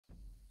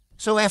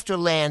So after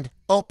land,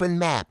 open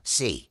map,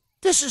 see.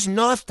 This is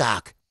North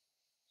Dock.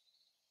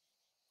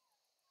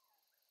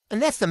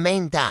 And that's the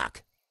main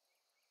dock.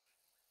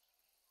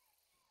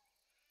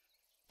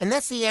 And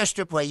that's the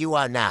airstrip where you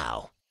are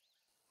now.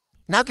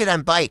 Now get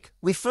on bike.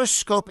 We first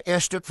scope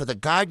airstrip for the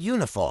guard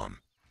uniform.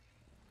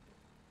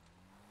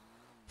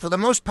 For the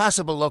most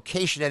possible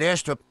location at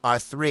airstrip are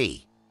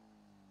 3.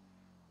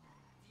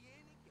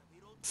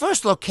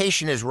 First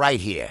location is right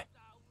here.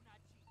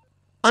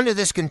 Under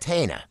this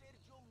container.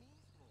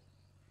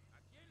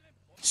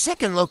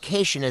 Second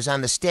location is on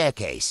the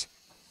staircase.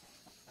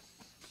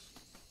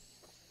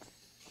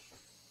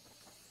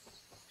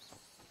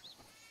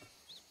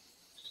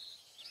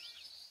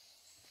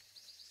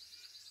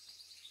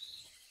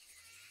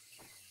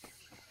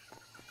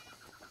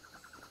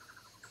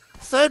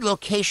 Third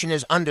location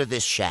is under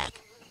this shack.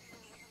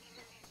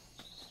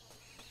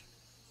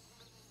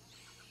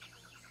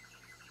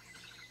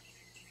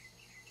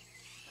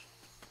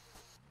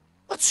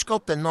 Let's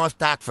scope the North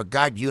Dock for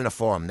guard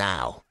uniform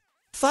now.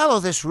 Follow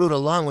this route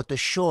along with the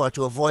shore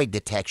to avoid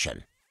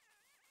detection.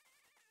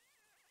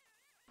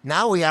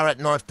 Now we are at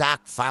North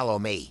Dock, follow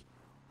me.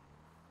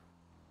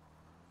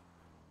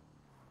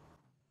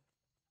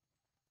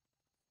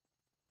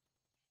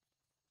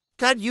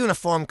 Guard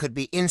uniform could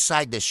be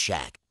inside this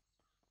shack.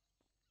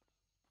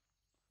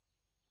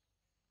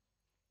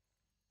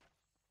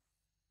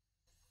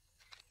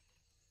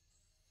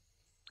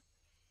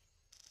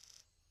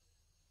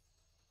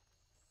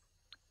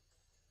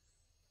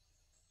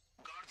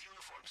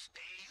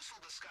 A useful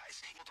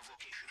disguise out of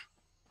location.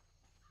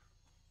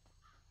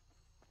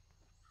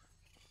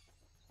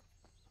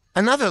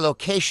 Another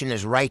location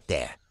is right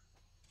there.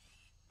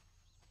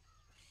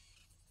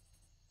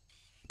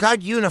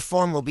 Guard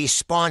uniform will be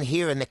spawned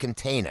here in the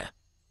container.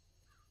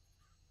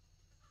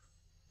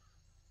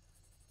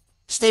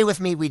 Stay with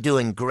me, we're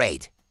doing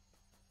great.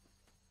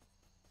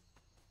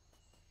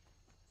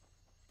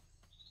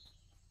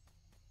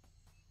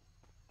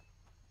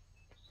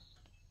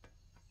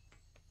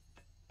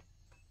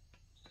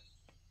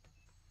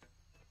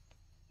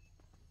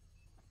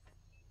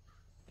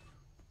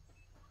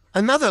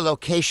 Another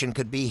location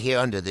could be here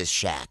under this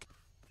shack.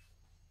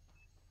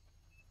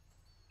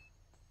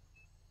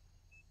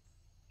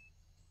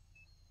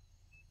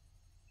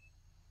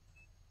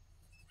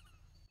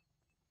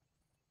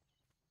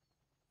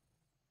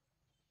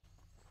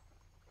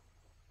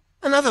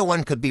 Another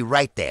one could be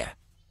right there.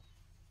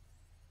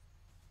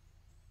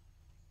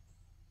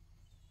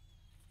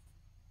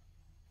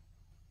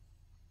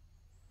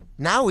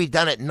 Now we've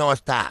done it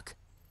North Dock.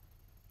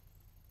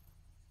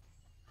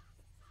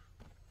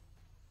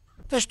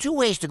 There's 2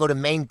 ways to go to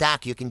main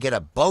dock. You can get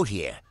a boat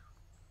here.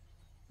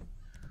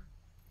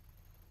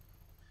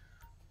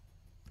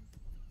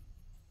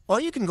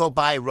 Or you can go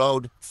by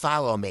road,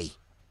 follow me.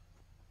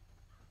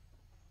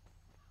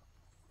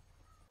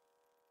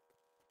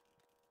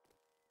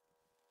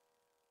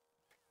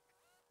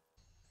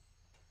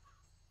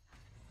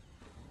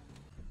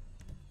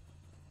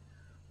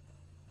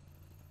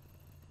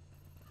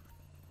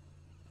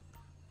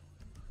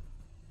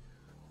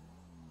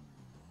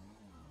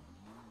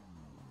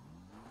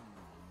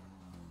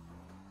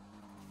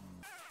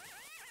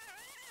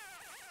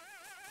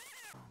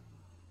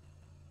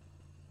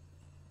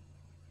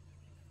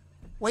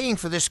 Waiting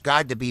for this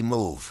guard to be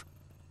moved.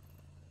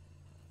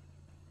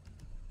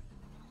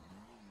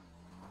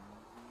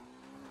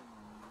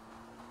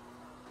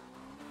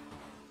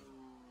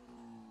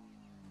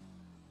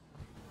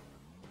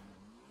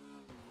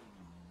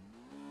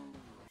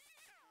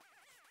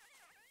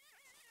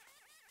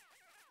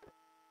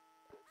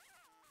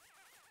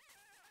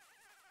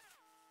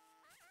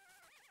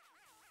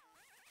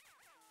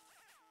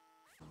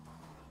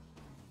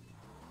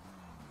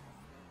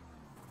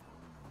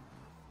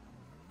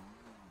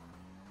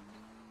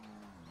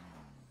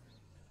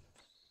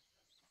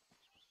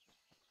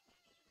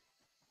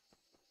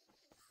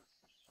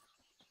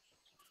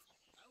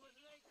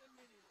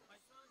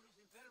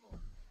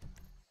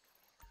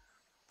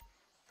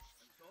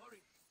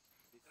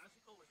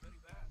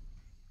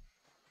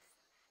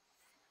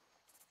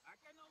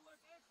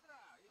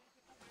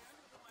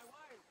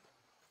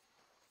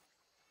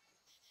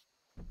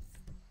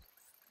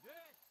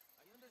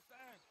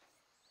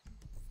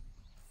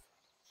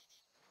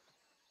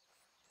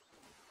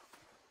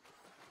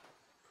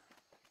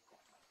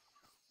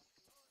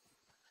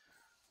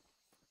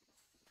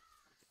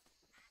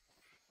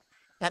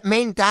 At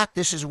main dock,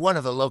 this is one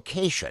of the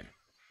location.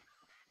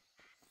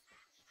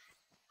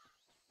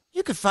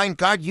 You could find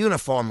guard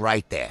uniform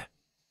right there.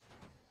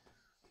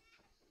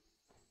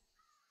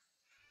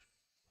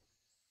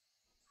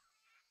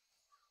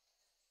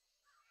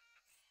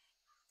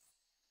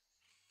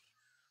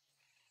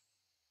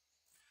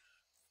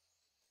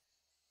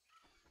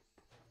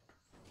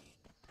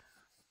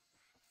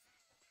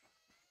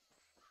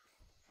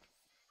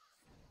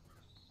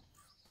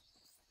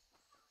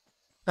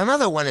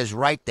 Another one is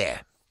right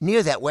there,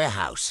 near that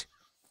warehouse.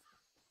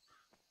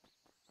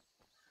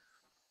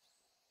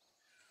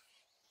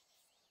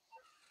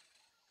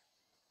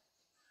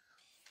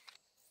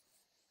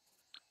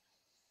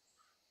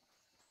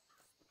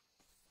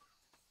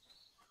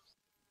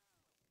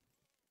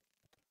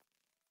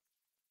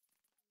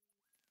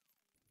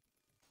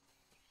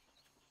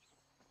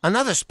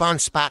 Another spawn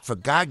spot for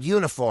guard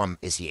uniform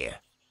is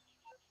here.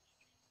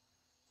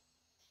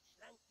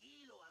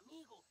 Tranquilo,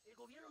 amigo. El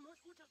gobierno no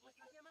escucha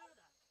nuestras llamadas.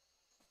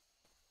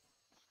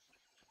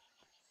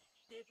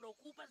 Te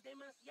preocupas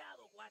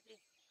demasiado, guate.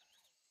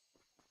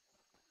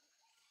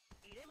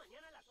 Iré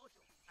mañana a las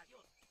 8.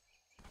 Adiós.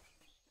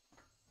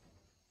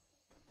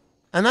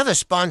 Another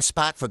spawn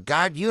spot for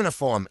guard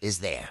uniform is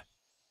there.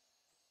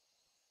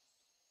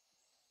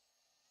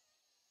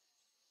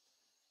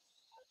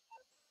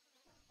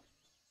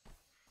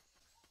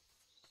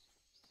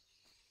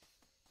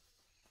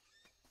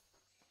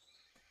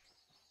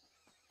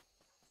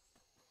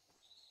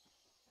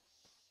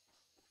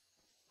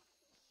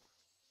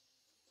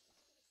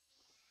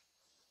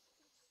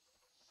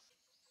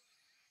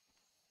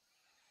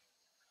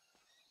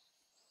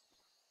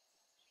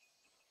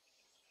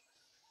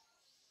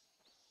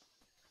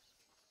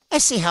 I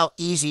see how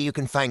easy you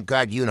can find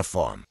guard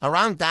uniform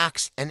around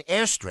docks and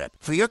airstrip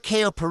for your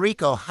Cayo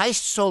Perico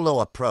Heist solo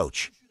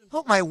approach.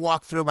 Hope my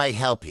walkthrough might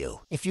help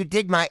you. If you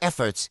dig my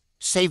efforts,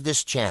 save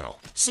this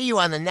channel. See you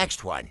on the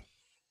next one.